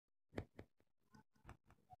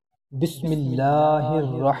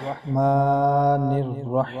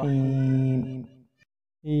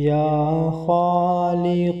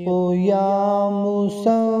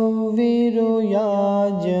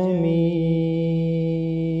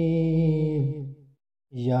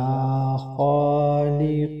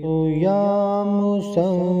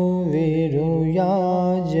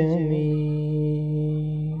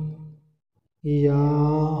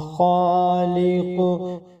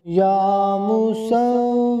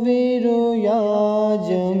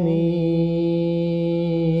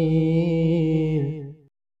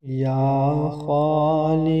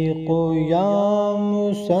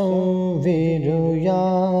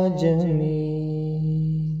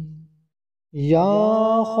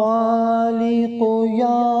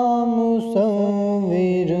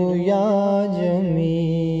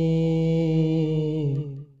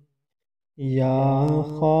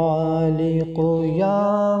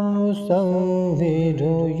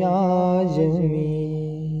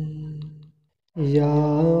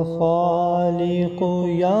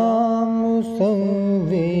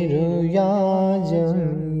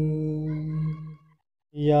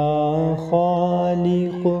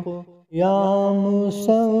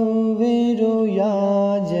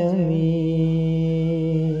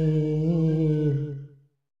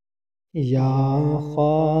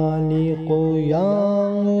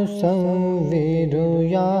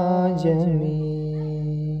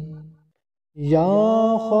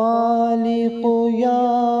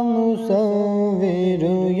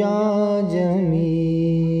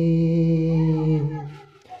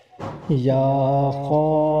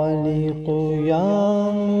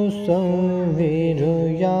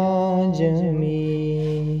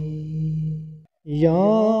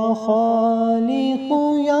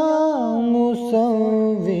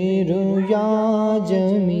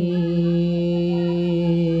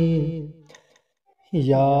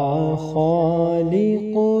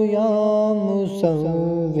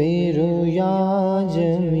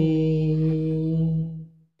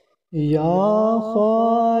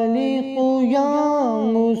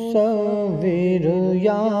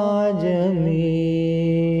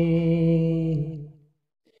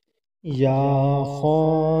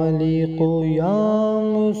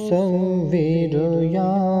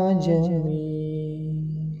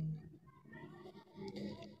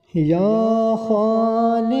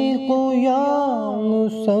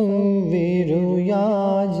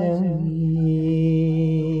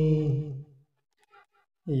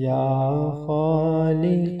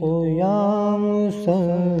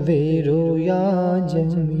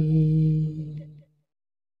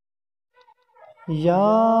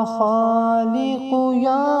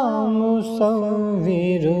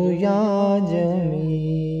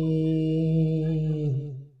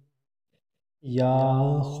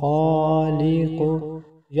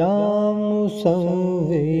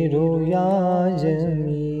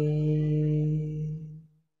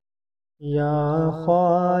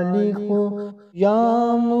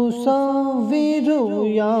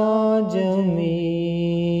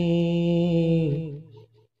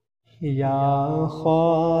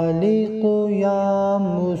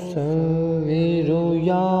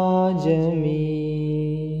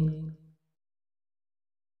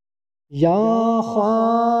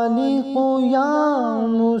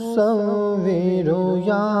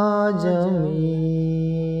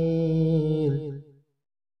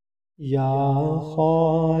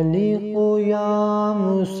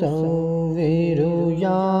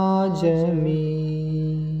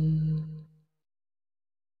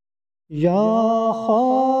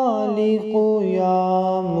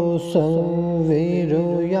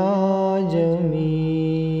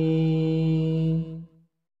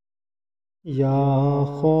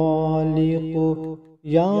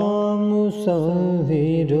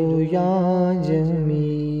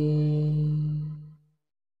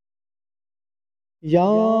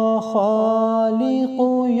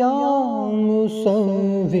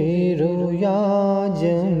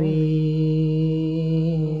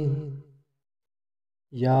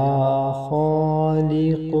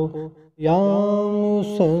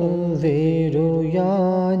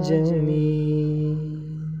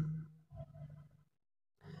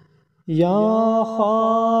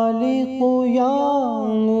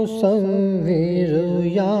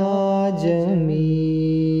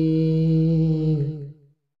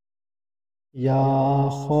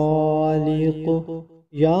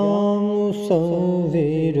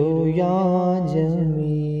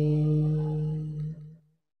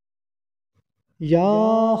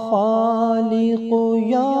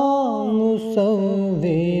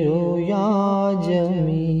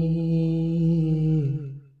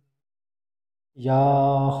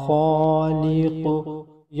یا خالق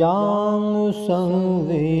یا مصور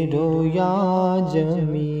یا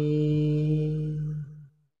جمیل،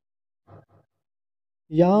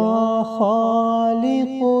 یا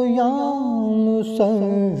خالق یا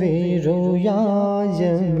مصور یا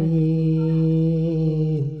جمیل،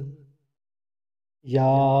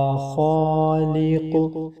 یا خالق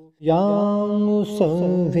یا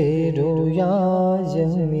مصور یا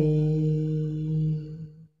جمیل،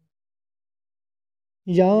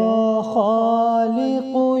 یا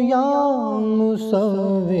خالق یا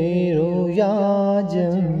مصور یا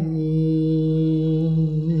جمیل،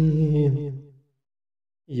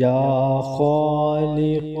 یا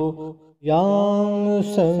خالق یا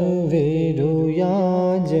مصور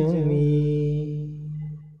یا جمیل،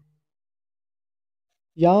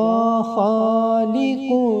 یا خالق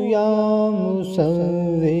یا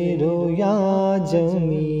مصور یا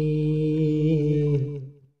جمیل،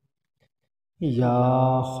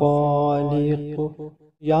 یا خالق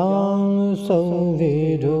یا مصور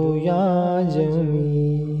یا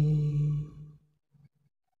جمیل،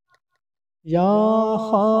 یا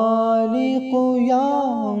خالق یا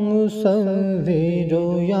مصور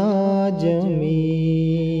یا جمیل،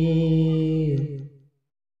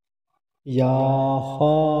 یا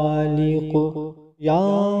خالق یا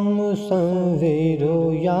مصور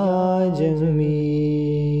یا جمیل،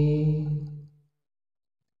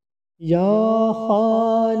 یا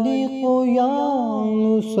خالق یا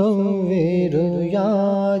مصور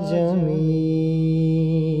یا جمیل،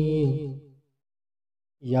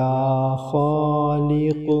 یا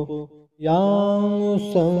خالق یا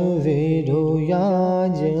مصور یا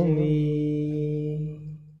جمیل،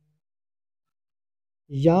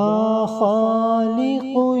 یا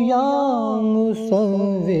خالق یا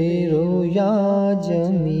مصور یا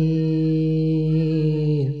جمیل،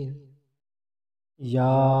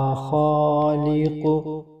 یا خالق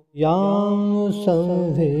یا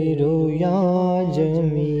مصور یا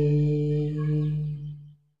جمیل،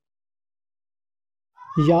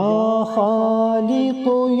 یا خالق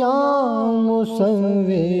یا مصور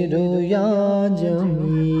یا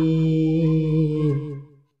جمیل،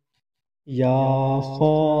 یا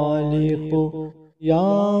خالق یا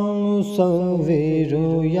مصور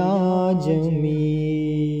یا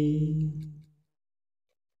جمیل،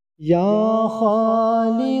 یا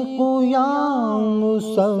خالق یا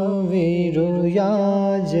مصور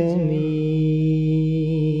یا جمیل،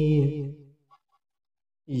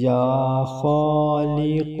 یا خالق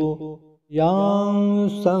یا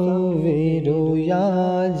مصور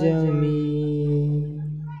یا جمیل،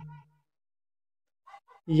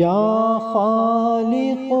 یا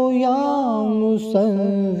خالق یا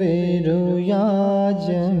مصور یا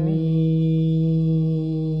جمیل،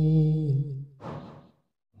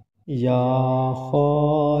 یا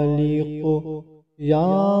خالق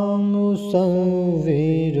یا مصور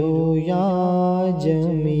یا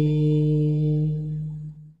جمیل۔